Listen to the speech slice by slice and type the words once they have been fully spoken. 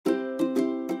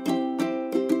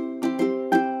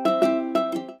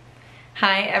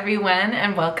Hi everyone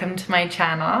and welcome to my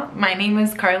channel. My name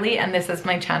is Carly and this is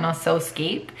my channel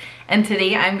Sewscape, and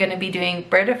today I'm going to be doing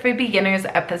Burda for Beginners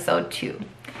episode 2.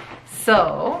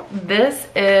 So this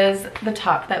is the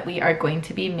top that we are going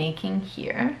to be making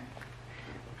here.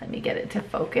 Let me get it to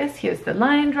focus. Here's the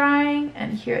line drawing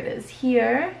and here it is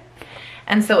here.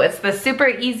 And so it's the super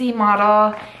easy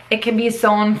model. It can be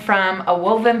sewn from a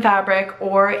woven fabric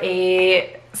or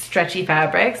a stretchy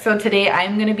fabric. So today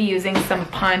I'm going to be using some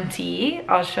ponte.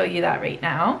 I'll show you that right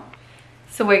now.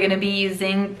 So we're going to be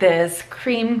using this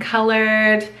cream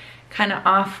colored kind of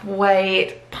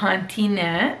off-white ponte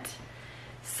knit.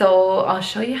 So I'll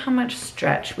show you how much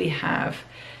stretch we have.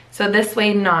 So this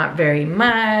way not very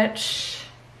much,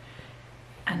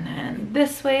 and then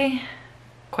this way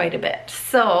quite a bit.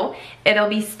 So it'll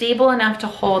be stable enough to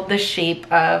hold the shape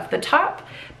of the top,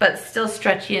 but still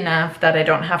stretchy enough that I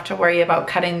don't have to worry about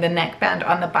cutting the neckband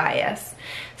on the bias.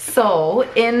 So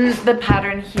in the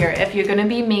pattern here, if you're gonna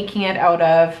be making it out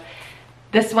of,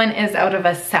 this one is out of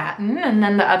a satin, and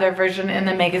then the other version in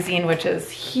the magazine, which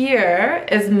is here,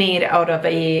 is made out of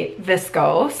a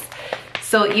viscose.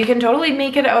 So you can totally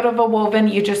make it out of a woven.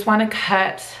 You just wanna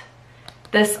cut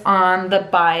this on the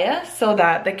bias so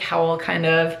that the cowl kind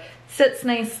of sits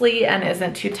nicely and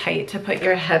isn't too tight to put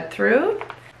your head through.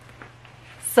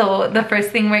 So the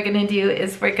first thing we're gonna do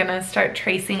is we're gonna start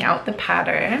tracing out the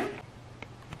pattern.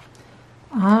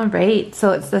 All right,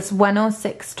 so it's this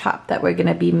 106 top that we're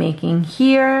gonna be making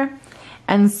here.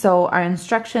 And so our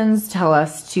instructions tell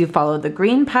us to follow the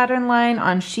green pattern line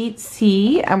on sheet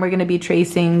C, and we're gonna be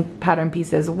tracing pattern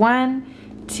pieces 1,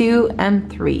 2, and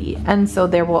 3. And so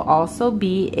there will also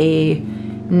be a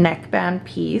neckband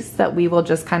piece that we will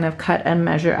just kind of cut and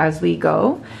measure as we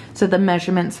go. So the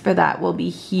measurements for that will be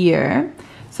here.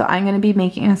 So I'm going to be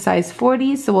making a size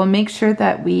 40, so we'll make sure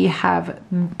that we have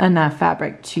enough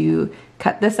fabric to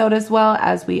cut this out as well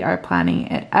as we are planning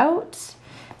it out.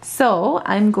 So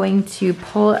I'm going to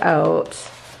pull out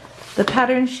the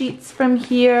pattern sheets from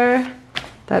here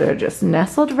that are just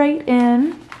nestled right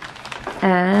in,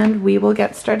 and we will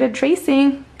get started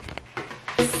tracing.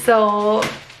 So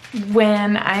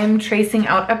when I'm tracing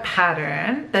out a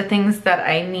pattern, the things that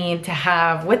I need to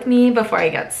have with me before I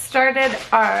get started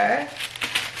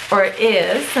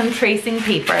is some tracing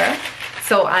paper.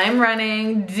 So I'm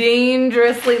running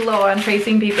dangerously low on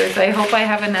tracing paper, so I hope I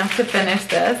have enough to finish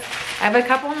this. I have a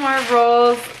couple more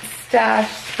rolls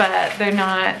stashed, but they're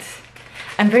not,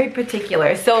 I'm very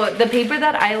particular. So the paper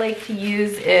that I like to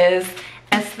use is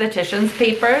esthetician's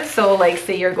paper. So like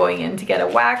say you're going in to get a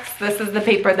wax, this is the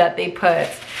paper that they put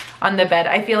on the bed.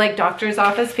 I feel like doctor's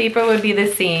office paper would be the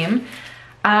same.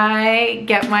 I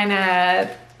get mine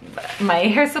at my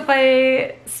hair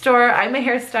supply store. I'm a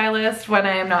hairstylist when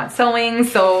I am not sewing,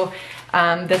 so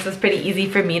this is pretty easy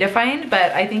for me to find.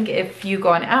 But I think if you go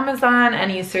on Amazon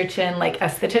and you search in like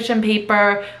esthetician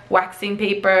paper, waxing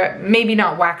paper, maybe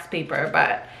not wax paper,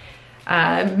 but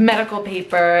medical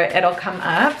paper, it'll come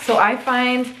up. So I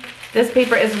find this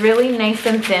paper is really nice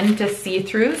and thin to see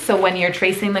through, so when you're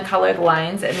tracing the colored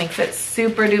lines, it makes it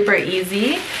super duper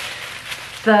easy.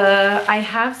 I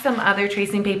have some other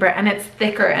tracing paper and it's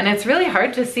thicker and it's really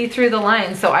hard to see through the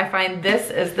lines, so I find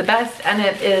this is the best, and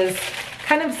it is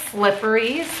kind of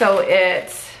slippery, so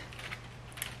it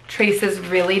traces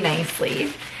really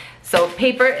nicely. So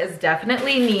paper is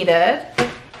definitely needed,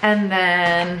 and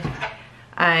then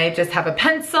I just have a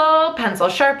pencil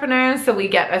sharpener, so we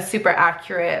get a super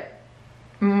accurate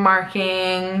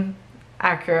marking,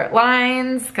 accurate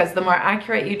lines, because the more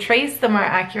accurate you trace, the more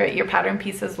accurate your pattern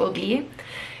pieces will be.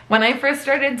 When I first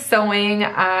started sewing,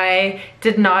 I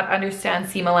did not understand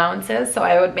seam allowances, so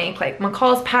I would make like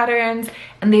McCall's patterns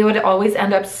and they would always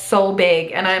end up so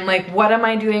big, and I'm like, what am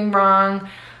I doing wrong?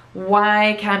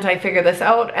 Why can't I figure this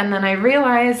out? And then I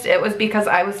realized it was because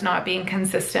I was not being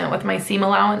consistent with my seam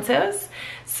allowances.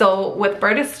 So with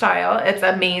Burda Style, it's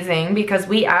amazing because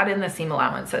we add in the seam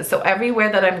allowances. So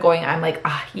everywhere that I'm going, I'm like,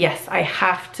 yes, I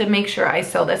have to make sure I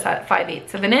sew this at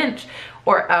 5/8 of an inch,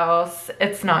 or else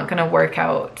it's not gonna work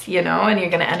out, you know, and you're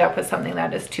gonna end up with something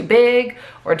that is too big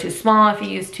or too small if you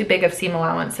use too big of seam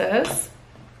allowances.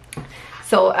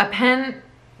 So a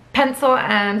pencil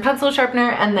and pencil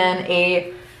sharpener, and then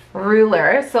a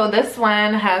ruler. So this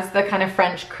one has the kind of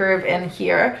French curve in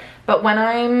here, but when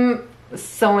I'm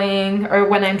sewing or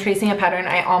when I'm tracing a pattern,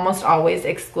 I almost always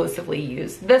exclusively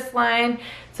use this line.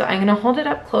 So I'm gonna hold it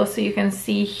up close so you can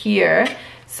see here.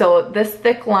 So this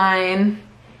thick line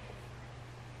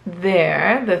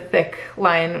there, the thick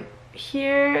line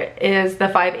here, is the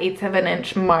 5/8 of an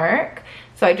inch mark.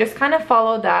 So I just kind of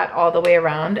follow that all the way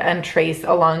around and trace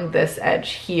along this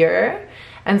edge here.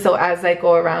 And so as I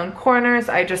go around corners,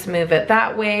 I just move it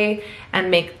that way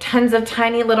and make tons of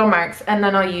tiny little marks, and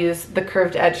then I'll use the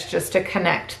curved edge just to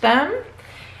connect them.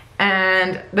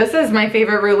 And this is my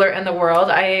favorite ruler in the world.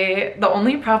 The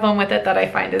only problem with it that I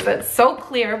find is it's so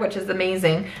clear, which is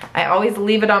amazing. I always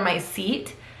leave it on my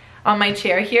seat, on my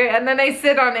chair here, and then I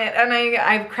sit on it, and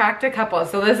I've cracked a couple.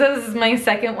 So this is my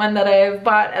second one that I've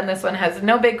bought, and this one has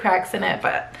no big cracks in it,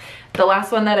 but the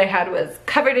last one that I had was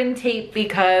covered in tape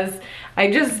because I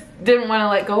just didn't want to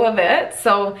let go of it.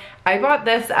 So I bought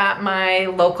this at my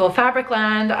local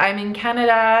Fabricland. I'm in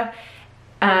Canada,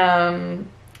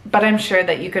 but I'm sure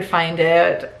that you could find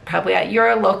it probably at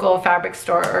your local fabric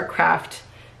store or craft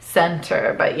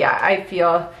center. But yeah, I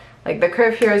feel like the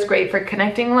curve here is great for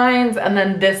connecting lines, and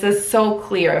then this is so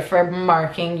clear for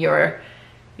marking your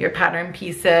pattern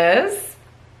pieces.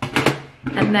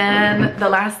 And then the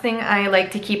last thing I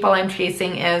like to keep while I'm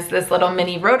tracing is this little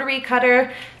mini rotary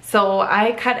cutter. So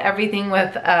I cut everything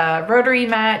with a rotary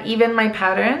mat, even my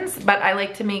patterns, but I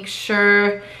like to make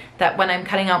sure that when I'm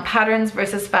cutting out patterns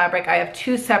versus fabric, I have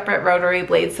two separate rotary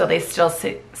blades so they still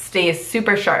stay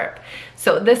super sharp.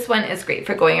 So this one is great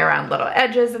for going around little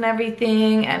edges and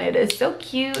everything, and it is so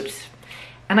cute.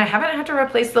 And I haven't had to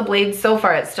replace the blade so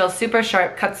far. It's still super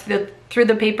sharp, cuts through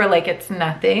the paper like it's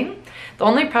nothing. The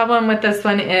only problem with this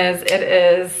one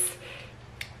is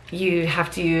you have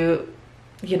to,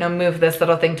 you know, move this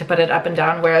little thing to put it up and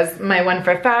down, whereas my one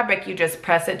for fabric, you just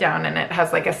press it down and it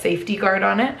has like a safety guard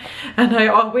on it. And I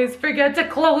always forget to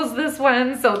close this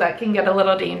one, so that can get a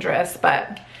little dangerous,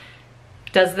 but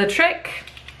does the trick.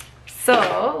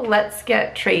 So let's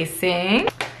get tracing.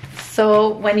 So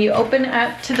when you open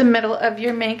up to the middle of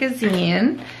your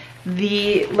magazine,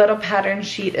 the little pattern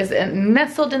sheet is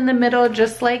nestled in the middle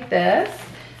just like this.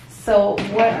 So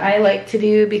what I like to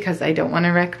do, because I don't want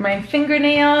to wreck my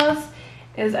fingernails,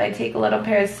 is I take a little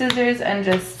pair of scissors and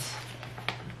just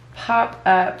pop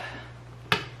up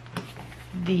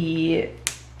the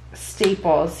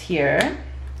staples here,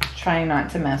 trying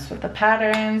not to mess with the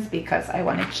patterns because I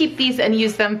want to keep these and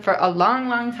use them for a long,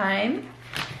 long time.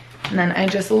 And then I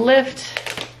just lift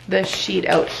this sheet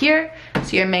out here,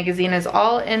 so your magazine is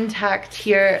all intact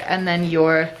here, and then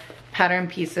your pattern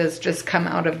pieces just come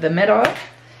out of the middle.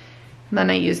 And then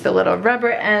I use the little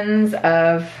rubber ends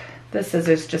of the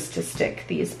scissors just to stick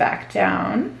these back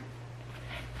down.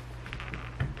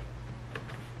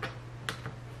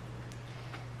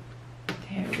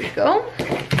 There we go.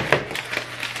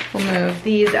 We'll move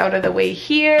these out of the way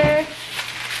here.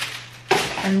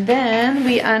 And then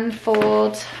we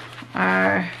unfold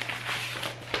our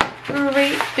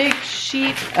great big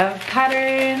sheet of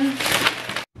pattern.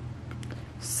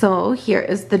 So here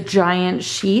is the giant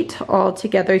sheet all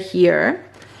together here.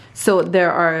 So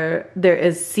there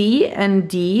is C and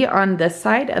D on this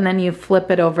side, and then you flip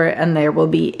it over and there will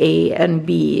be A and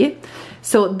B.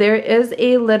 So there is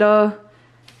a little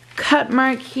cut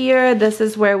mark here. This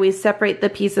is where we separate the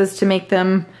pieces to make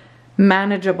them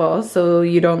manageable, so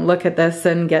you don't look at this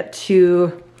and get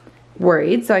too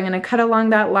worried. So I'm going to cut along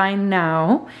that line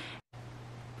now.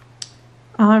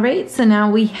 All right, so now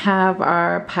we have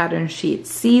our pattern sheet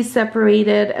C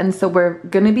separated, and so we're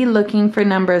going to be looking for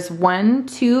numbers 1,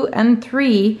 2, and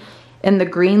 3 in the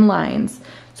green lines.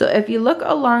 So if you look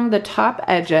along the top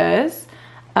edges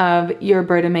of your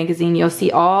Burda magazine, you'll see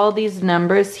all these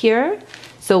numbers here.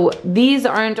 So these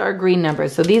aren't our green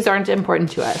numbers, so these aren't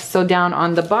important to us. So down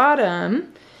on the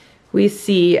bottom, we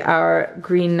see our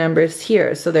green numbers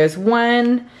here. So there's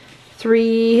 1,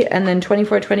 3, and then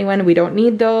 24, 21, we don't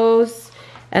need those.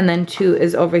 And then 2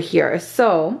 is over here.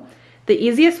 So the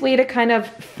easiest way to kind of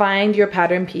find your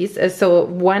pattern piece is, so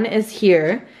 1 is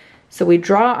here. So we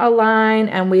draw a line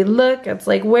and we look, it's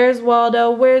like, where's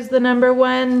Waldo? Where's the number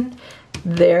 1?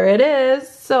 There it is.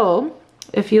 So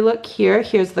if you look here,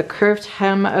 here's the curved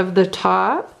hem of the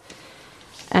top,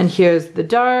 and here's the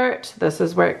dart. This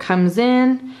is where it comes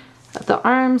in, the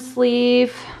arm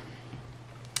sleeve,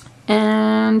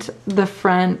 and the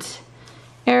front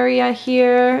area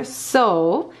here.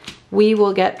 So we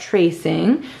will get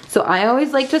tracing. So I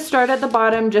always like to start at the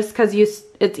bottom just because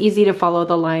it's easy to follow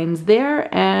the lines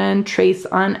there and trace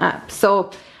on up.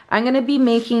 So I'm going to be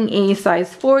making a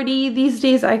size 40. These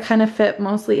days I kind of fit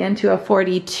mostly into a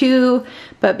 42,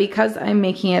 but because I'm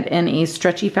making it in a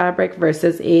stretchy fabric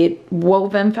versus a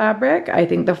woven fabric, I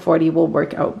think the 40 will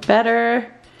work out better.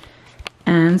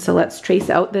 And so let's trace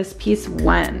out this piece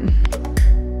 1.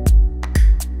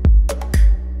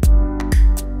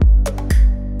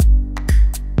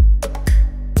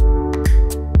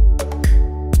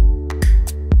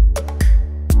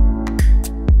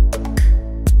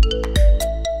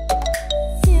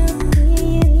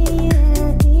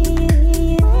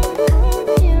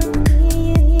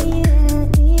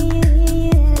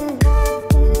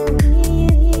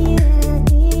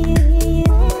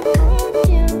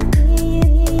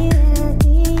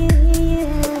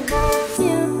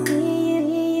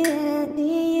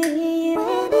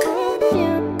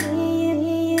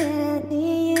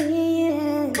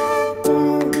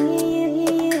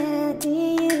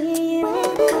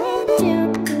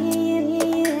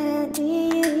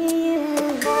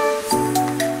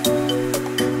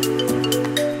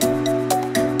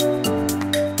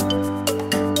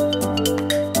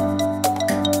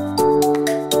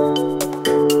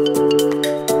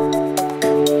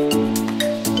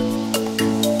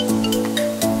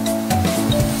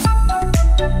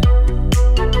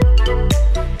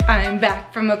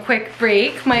 back from a quick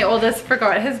break. My oldest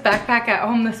forgot his backpack at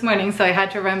home this morning, so I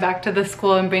had to run back to the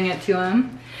school and bring it to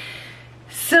him.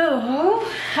 So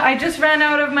I just ran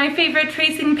out of my favorite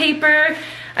tracing paper.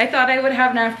 I thought I would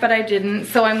have enough, but I didn't.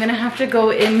 So I'm gonna have to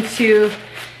go into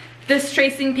this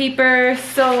tracing paper.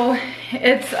 So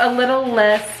it's a little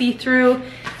less see-through,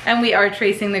 and we are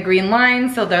tracing the green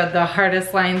lines, so they're the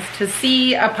hardest lines to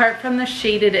see apart from the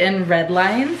shaded in red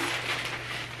lines.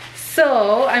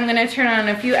 So I'm gonna turn on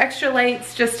a few extra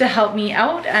lights just to help me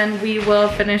out, and we will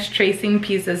finish tracing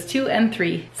pieces 2 and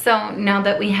 3. So now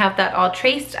that we have that all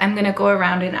traced, I'm gonna go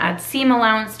around and add seam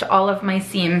allowance to all of my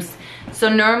seams. So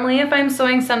normally if I'm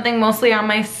sewing something mostly on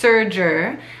my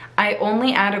serger, I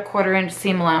only add a 1/4 inch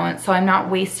seam allowance, so I'm not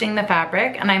wasting the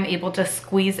fabric and I'm able to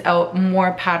squeeze out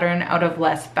more pattern out of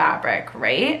less fabric,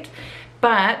 right?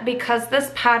 But because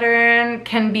this pattern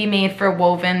can be made for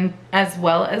woven as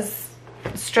well as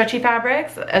stretchy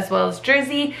fabrics as well as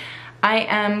jersey, I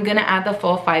am gonna add the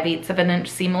full 5/8 of an inch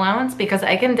seam allowance because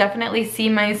I can definitely see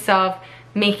myself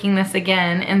making this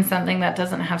again in something that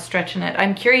doesn't have stretch in it.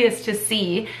 I'm curious to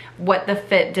see what the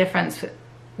fit difference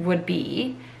would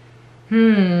be.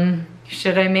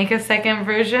 Should I make a second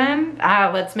version?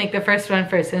 Let's make the first one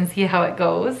first and see how it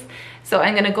goes. So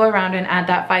I'm gonna go around and add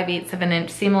that 5/8 of an inch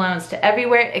seam allowance to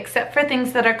everywhere except for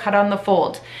things that are cut on the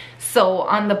fold. So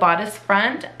on the bodice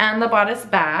front and the bodice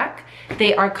back,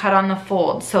 they are cut on the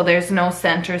fold, so there's no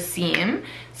center seam.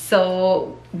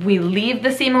 So we leave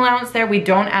the seam allowance there. We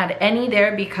don't add any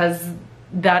there because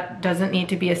that doesn't need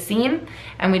to be a seam,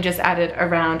 and we just add it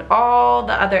around all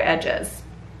the other edges.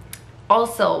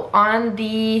 Also on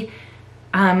the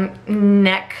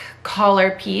neck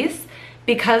collar piece,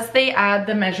 because they add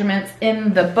the measurements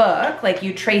in the book, like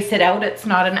you trace it out, it's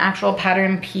not an actual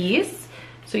pattern piece.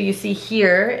 So you see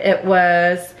here, it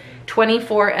was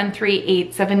 24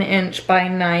 3/8 of an inch by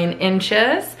 9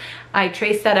 inches. I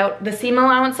traced that out. The seam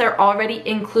allowance are already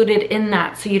included in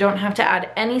that, so you don't have to add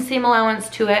any seam allowance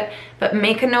to it, but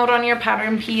make a note on your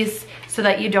pattern piece so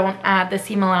that you don't add the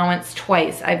seam allowance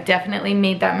twice. I've definitely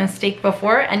made that mistake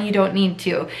before, and you don't need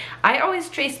to. I always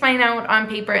trace mine out on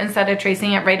paper instead of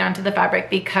tracing it right onto the fabric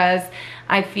because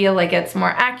I feel like it's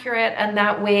more accurate, and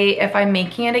that way if I'm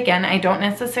making it again, I don't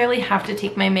necessarily have to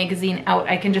take my magazine out.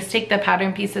 I can just take the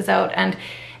pattern pieces out, and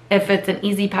if it's an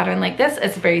easy pattern like this,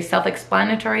 it's very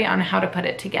self-explanatory on how to put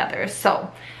it together. So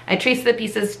I trace the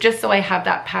pieces just so I have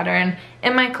that pattern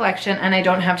in my collection and I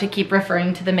don't have to keep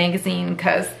referring to the magazine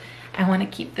because I want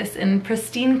to keep this in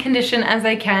pristine condition as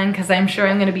I can because I'm sure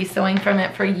I'm going to be sewing from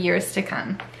it for years to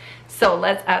come. So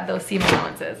let's add those seam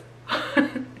allowances.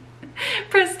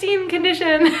 Pristine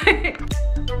condition.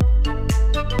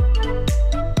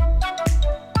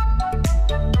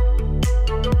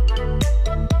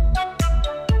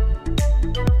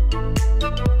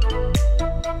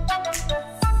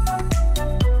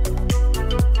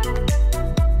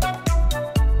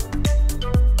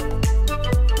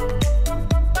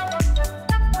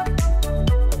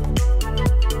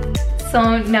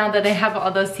 So now that I have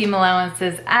all those seam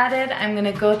allowances added, I'm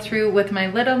gonna go through with my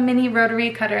little mini rotary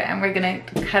cutter and we're gonna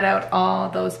cut out all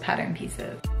those pattern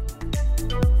pieces.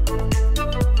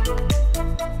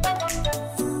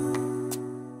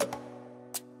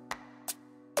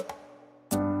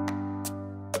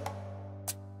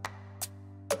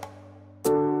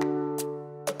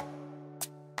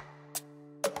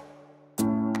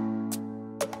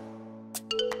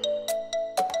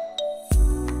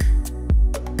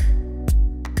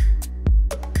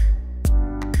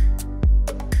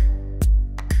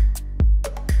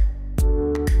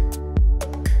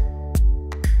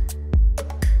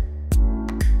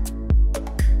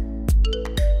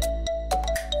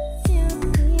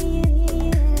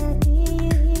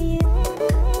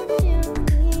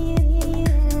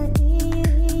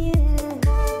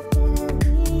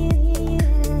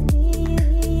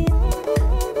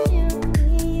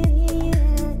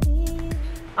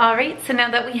 Alright, so now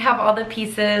that we have all the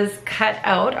pieces cut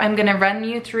out, I'm gonna run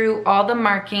you through all the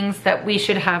markings that we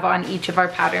should have on each of our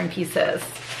pattern pieces.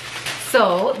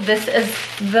 So this is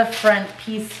the front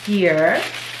piece here.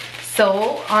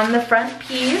 So on the front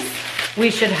piece,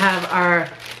 we should have our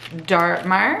dart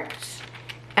marked,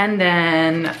 and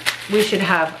then we should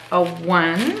have a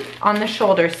 1 on the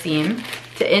shoulder seam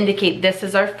to indicate this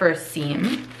is our first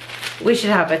seam. We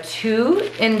should have a 2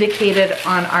 indicated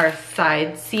on our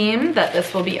side seam, that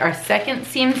this will be our second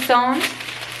seam sewn.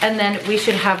 And then we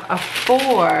should have a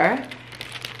 4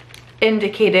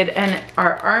 indicated in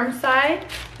our arm side,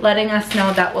 letting us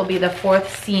know that will be the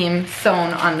 4th seam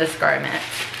sewn on this garment.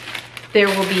 There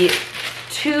will be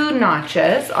 2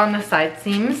 notches on the side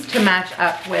seams to match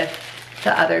up with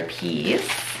the other piece.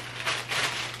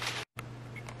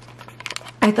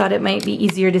 I thought it might be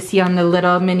easier to see on the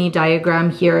little mini diagram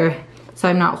here, so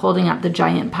I'm not holding up the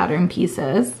giant pattern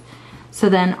pieces. So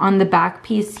then on the back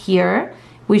piece here,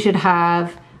 we should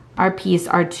have our piece,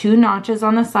 our 2 notches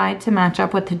on the side to match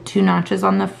up with the 2 notches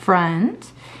on the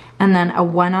front, and then a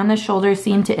 1 on the shoulder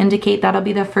seam to indicate that'll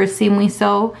be the first seam we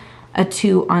sew, a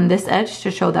 2 on this edge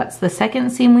to show that's the second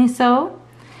seam we sew,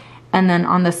 and then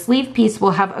on the sleeve piece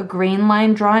we'll have a grain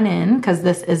line drawn in because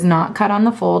this is not cut on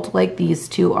the fold like these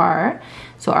two are.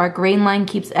 So our grain line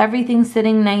keeps everything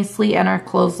sitting nicely and our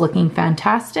clothes looking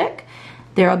fantastic.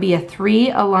 There'll be a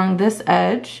 3 along this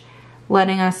edge,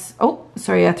 letting us,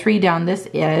 a 3 down this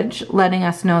edge, letting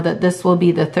us know that this will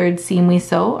be the 3rd seam we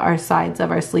sew, our sides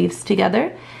of our sleeves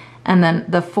together. And then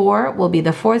the 4 will be the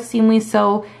 4th seam we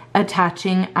sew,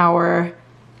 attaching our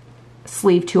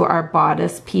sleeve to our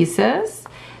bodice pieces.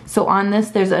 So on this,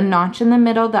 there's a notch in the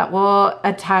middle that will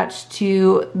attach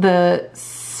to the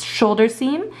shoulder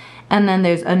seam, and then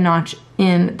there's a notch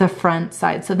in the front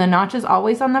side. So the notch is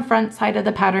always on the front side of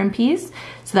the pattern piece,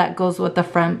 so that goes with the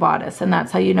front bodice, and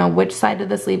that's how you know which side of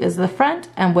the sleeve is the front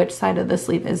and which side of the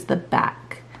sleeve is the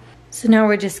back. So now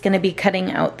we're just going to be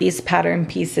cutting out these pattern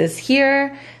pieces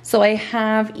here. So I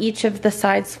have each of the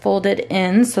sides folded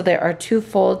in, so there are 2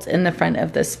 folds in the front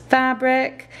of this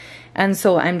fabric. And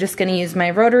so I'm just going to use my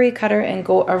rotary cutter and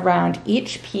go around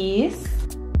each piece.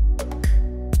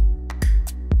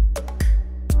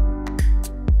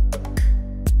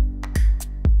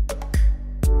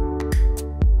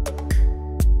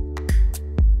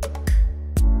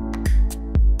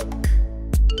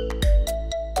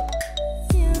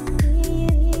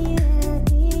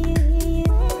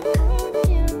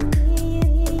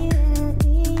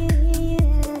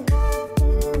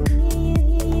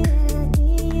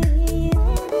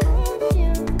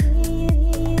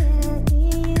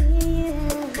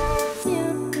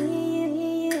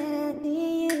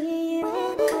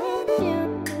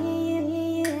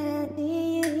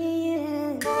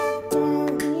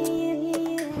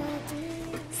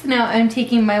 Now I'm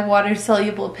taking my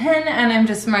water-soluble pen and I'm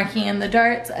just marking in the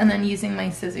darts and then using my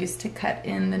scissors to cut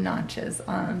in the notches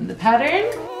on the pattern.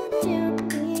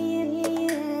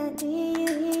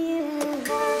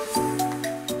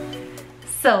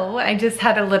 So I just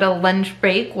had a little lunch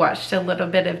break, watched a little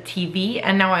bit of TV,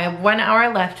 and now I have 1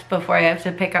 hour left before I have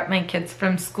to pick up my kids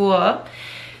from school.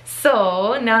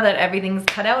 So now that everything's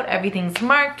cut out, everything's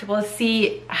marked, we'll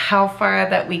see how far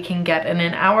that we can get in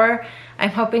an hour. I'm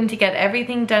hoping to get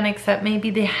everything done except maybe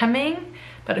the hemming,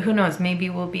 but who knows, maybe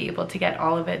we'll be able to get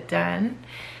all of it done.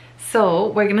 So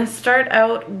we're gonna start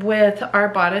out with our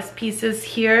bodice pieces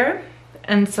here.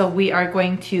 And so we are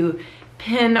going to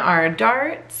pin our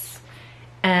darts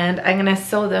and I'm gonna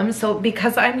sew them. So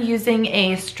because I'm using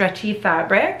a stretchy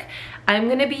fabric, I'm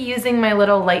gonna be using my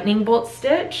little lightning bolt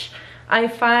stitch. I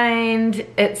find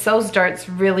it sews darts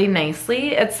really nicely.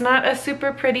 It's not a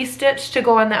super pretty stitch to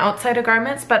go on the outside of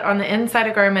garments, but on the inside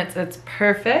of garments, it's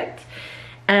perfect.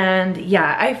 And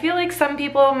yeah, I feel like some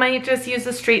people might just use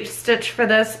a straight stitch for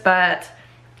this, but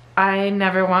I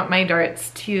never want my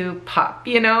darts to pop,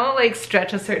 you know, like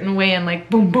stretch a certain way and like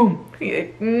boom, boom.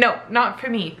 No, not for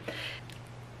me.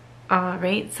 All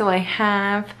right, so I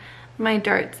have my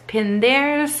darts pinned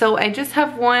there. So I just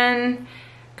have one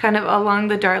kind of along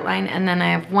the dart line, and then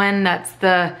I have one that's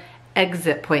the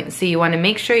exit point. So you want to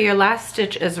make sure your last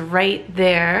stitch is right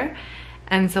there.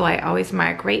 And so I always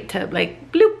mark right to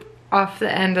like bloop off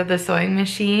the end of the sewing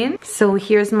machine. So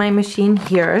here's my machine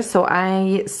here. So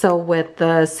I sew with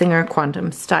the Singer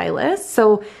Quantum Stylus.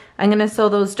 So I'm gonna sew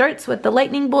those darts with the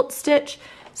lightning bolt stitch.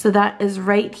 So that is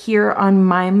right here on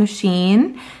my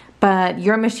machine. But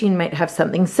your machine might have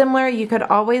something similar. You could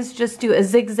always just do a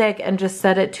zigzag and just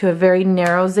set it to a very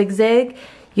narrow zigzag.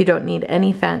 You don't need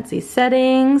any fancy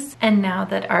settings. And now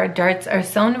that our darts are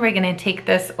sewn, we're gonna take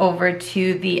this over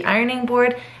to the ironing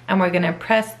board and we're gonna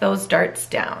press those darts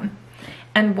down.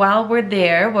 And while we're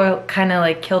there, we'll kind of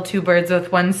like kill 2 birds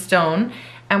with 1 stone,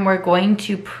 and we're going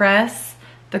to press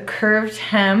the curved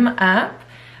hem up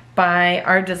by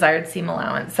our desired seam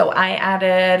allowance. So I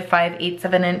added 5/8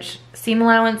 of an inch seam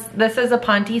allowance. This is a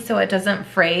ponte, so it doesn't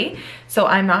fray. So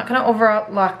I'm not gonna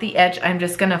overlock the edge. I'm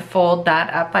just gonna fold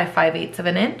that up by 5/8 of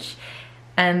an inch,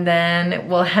 and then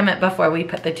we'll hem it before we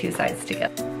put the 2 sides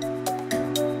together.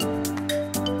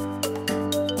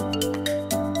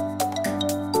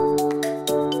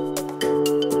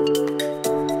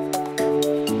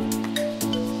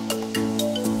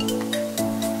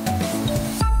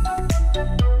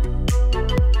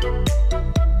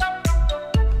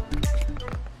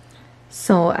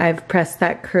 So I've pressed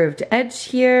that curved edge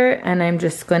here, and I'm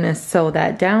just gonna sew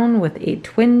that down with a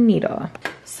twin needle.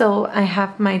 So I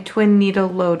have my twin needle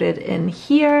loaded in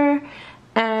here,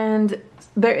 and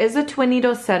there is a twin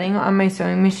needle setting on my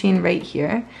sewing machine right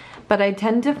here, but I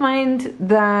tend to find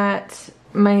that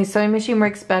my sewing machine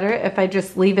works better if I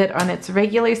just leave it on its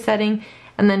regular setting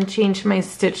and then change my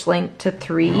stitch length to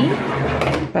 3,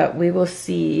 but we will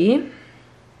see.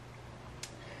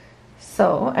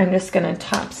 So I'm just gonna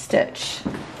top stitch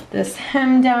this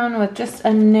hem down with just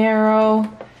a narrow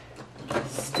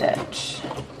stitch.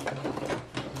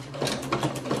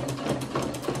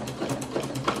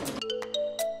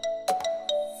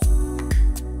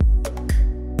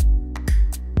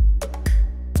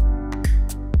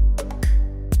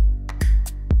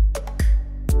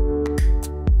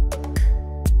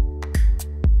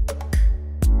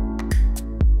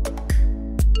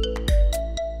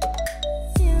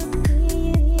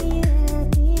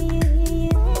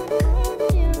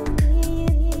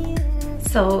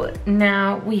 So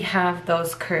now we have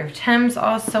those curved hems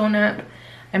all sewn up.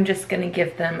 I'm just gonna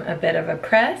give them a bit of a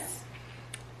press.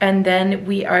 And then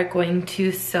we are going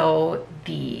to sew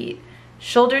the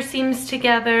shoulder seams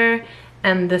together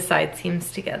and the side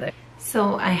seams together.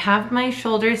 So I have my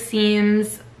shoulder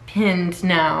seams pinned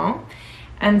now.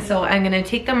 And so I'm gonna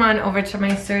take them on over to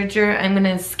my serger. I'm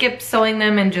gonna skip sewing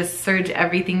them and just serge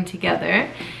everything together.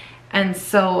 And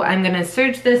so I'm gonna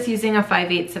serge this using a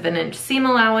 5/8 of an inch seam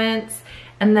allowance.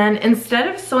 And then instead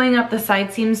of sewing up the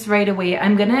side seams right away,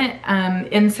 I'm gonna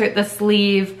insert the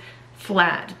sleeve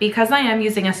flat because I am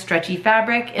using a stretchy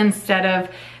fabric instead of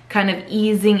kind of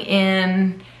easing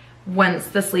in once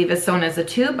the sleeve is sewn as a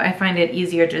tube. I find it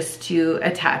easier just to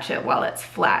attach it while it's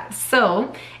flat.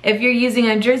 So if you're using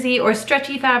a jersey or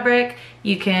stretchy fabric,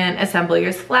 you can assemble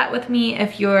yours flat with me.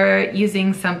 If you're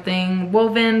using something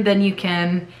woven, then you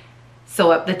can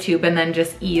sew up the tube and then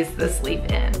just ease the sleeve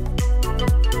in.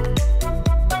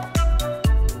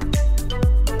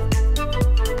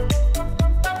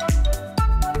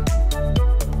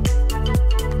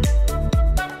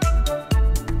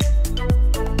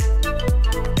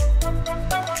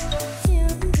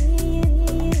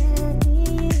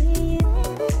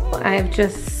 I've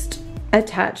just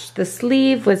attached the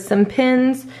sleeve with some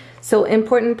pins. So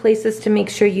important places to make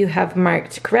sure you have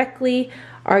marked correctly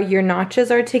are your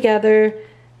notches are together,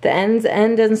 the ends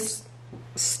end and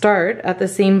start at the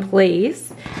same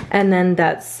place, and then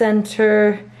that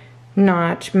center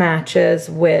notch matches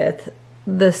with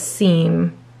the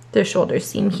seam, the shoulder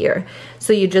seam here.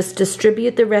 So you just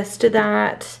distribute the rest of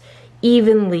that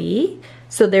evenly.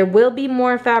 So there will be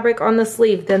more fabric on the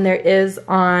sleeve than there is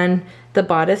on the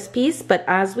bodice piece, but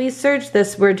as we serge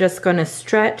this, we're just gonna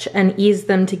stretch and ease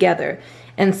them together.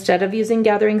 Instead of using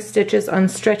gathering stitches on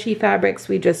stretchy fabrics,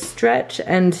 we just stretch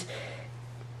and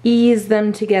ease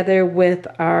them together with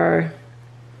our,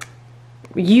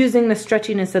 using the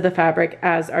stretchiness of the fabric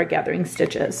as our gathering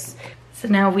stitches. So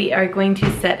now we are going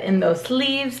to set in those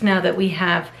sleeves now that we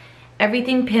have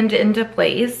everything pinned into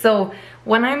place. So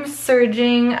when I'm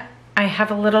serging, I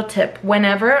have a little tip.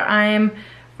 Whenever I'm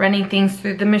running things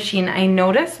through the machine, I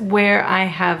notice where I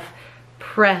have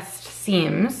pressed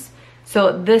seams.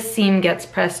 So this seam gets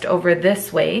pressed over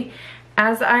this way.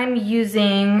 As I'm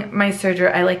using my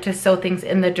serger, I like to sew things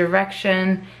in the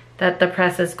direction that the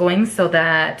press is going so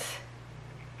that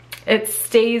it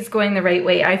stays going the right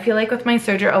way. I feel like with my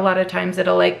serger, a lot of times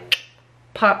it'll like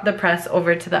pop the press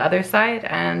over to the other side,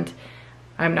 and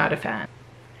I'm not a fan.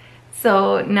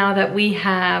 So now that we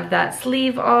have that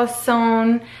sleeve all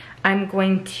sewn, I'm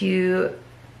going to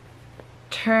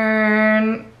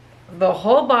turn the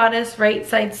whole bodice right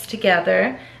sides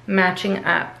together, matching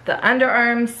up the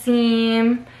underarm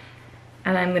seam,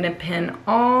 and I'm gonna pin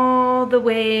all the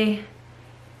way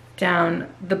down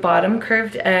the bottom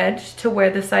curved edge to where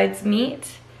the sides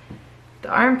meet, the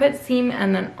armpit seam,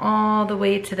 and then all the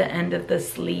way to the end of the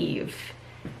sleeve.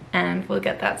 And we'll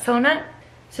get that sewn up.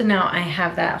 So now I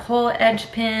have that whole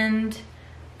edge pinned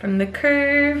from the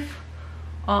curve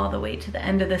all the way to the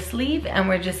end of the sleeve, and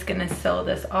we're just gonna sew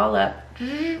this all up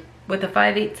with a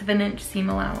 5/8 of an inch seam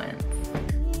allowance.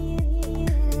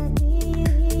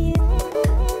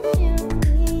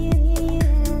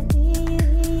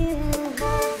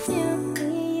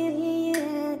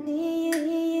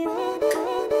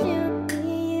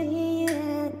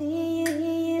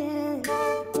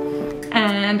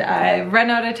 And I've run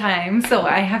out of time, so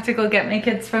I have to go get my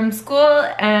kids from school,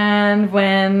 and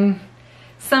when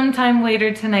sometime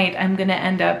later tonight, I'm gonna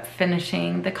end up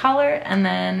finishing the collar and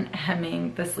then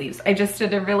hemming the sleeves. I just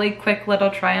did a really quick little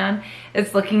try on.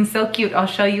 It's looking so cute. I'll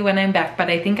show you when I'm back, but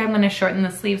I think I'm gonna shorten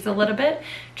the sleeves a little bit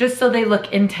just so they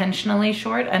look intentionally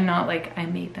short and not like I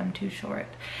made them too short.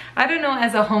 I don't know,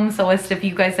 as a home sewist, if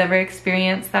you guys ever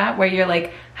experienced that, where you're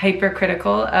like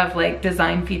hypercritical of like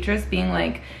design features, being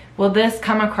like, will this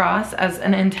come across as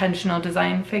an intentional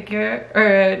design figure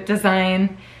or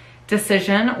design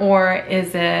decision, or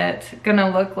is it gonna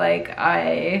look like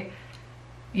I,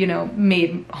 you know,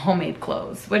 made homemade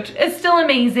clothes, which is still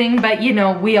amazing, but you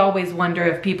know, we always wonder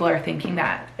if people are thinking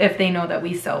that, if they know that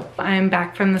we sew. I'm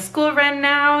back from the school run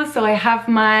now, so I have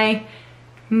my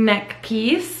neck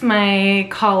piece, my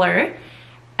collar,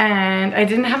 and I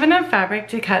didn't have enough fabric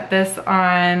to cut this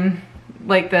on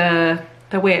like the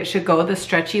way it should go, the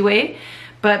stretchy way,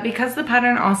 but because the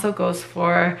pattern also goes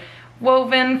for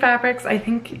woven fabrics, I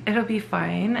think it'll be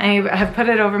fine. I have put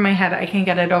it over my head. I can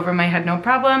get it over my head no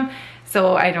problem,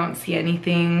 so I don't see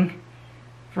anything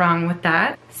wrong with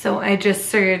that. So I just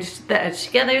serged the edge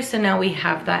together, so now we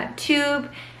have that tube,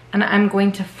 and I'm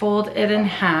going to fold it in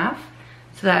half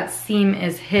so that seam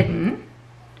is hidden,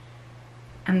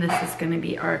 and this is going to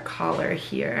be our collar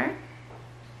here.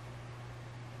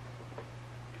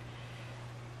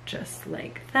 Just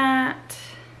like that.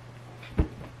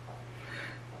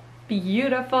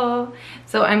 Beautiful.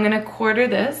 So I'm gonna quarter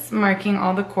this, marking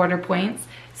all the quarter points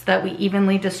so that we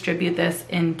evenly distribute this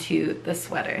into the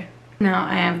sweater. Now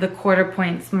I have the quarter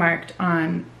points marked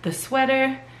on the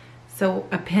sweater, so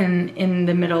a pin in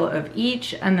the middle of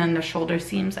each, and then the shoulder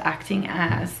seams acting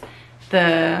as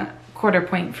the quarter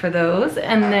point for those.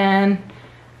 And then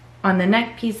on the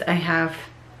neck piece I have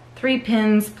 3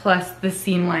 pins plus the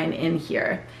seam line in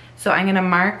here. So I'm gonna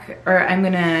mark, or I'm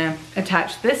gonna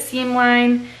attach this seam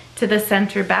line to the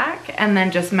center back and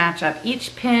then just match up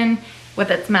each pin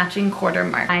with its matching quarter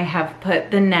mark. I have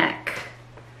put the neck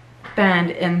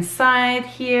band inside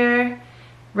here,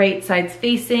 right sides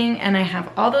facing, and I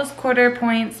have all those quarter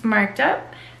points marked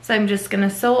up. So I'm just gonna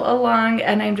sew along,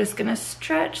 and I'm just gonna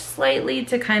stretch slightly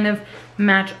to kind of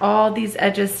match all these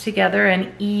edges together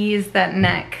and ease that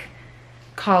neck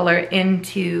collar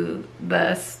into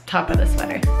the top of the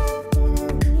sweater.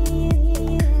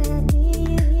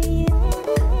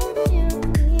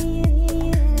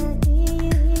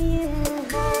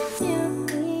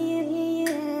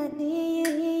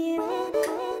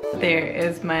 There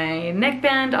is my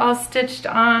neckband all stitched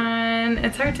on.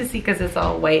 It's hard to see because it's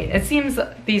all white. It seems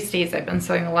these days I've been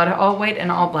sewing a lot of all white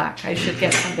and all black. I should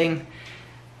get something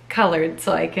colored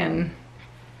so I can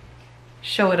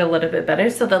show it a little bit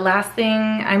better. So the last thing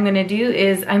I'm gonna do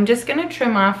is I'm just gonna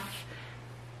trim off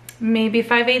maybe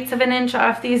 5/8 of an inch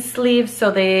off these sleeves so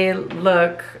they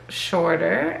look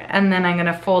shorter, and then I'm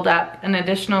gonna fold up an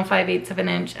additional 5/8 of an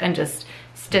inch and just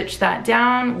stitch that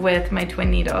down with my twin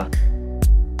needle.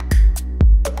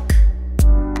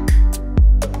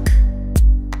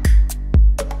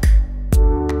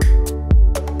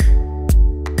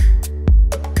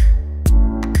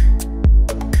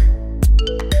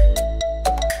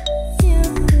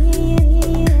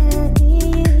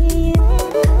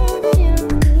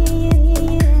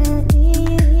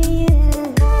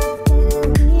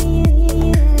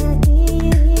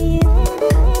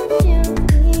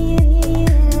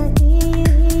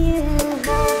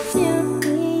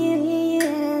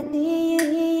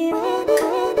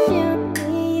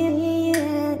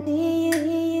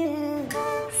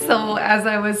 So as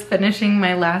I was finishing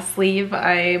my last sleeve,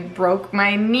 I broke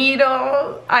my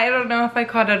needle. I don't know if I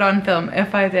caught it on film.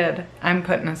 If I did, I'm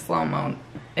putting a slow-mo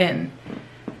in.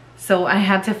 So I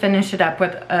had to finish it up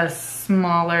with a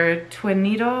smaller twin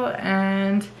needle,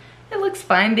 and it looks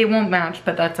fine. They won't match,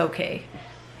 but that's okay.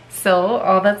 So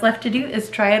all that's left to do is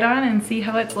try it on and see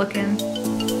how it's looking.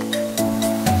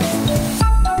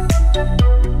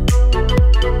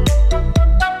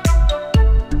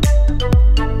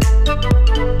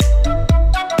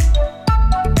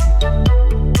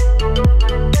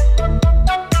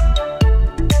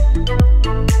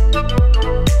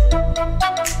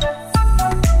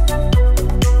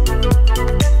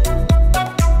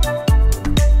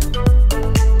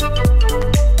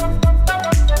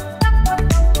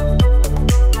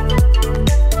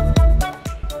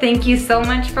 Thank you so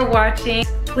much for watching.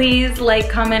 Please like,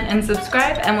 comment, and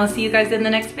subscribe, and we'll see you guys in the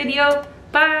next video.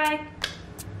 Bye!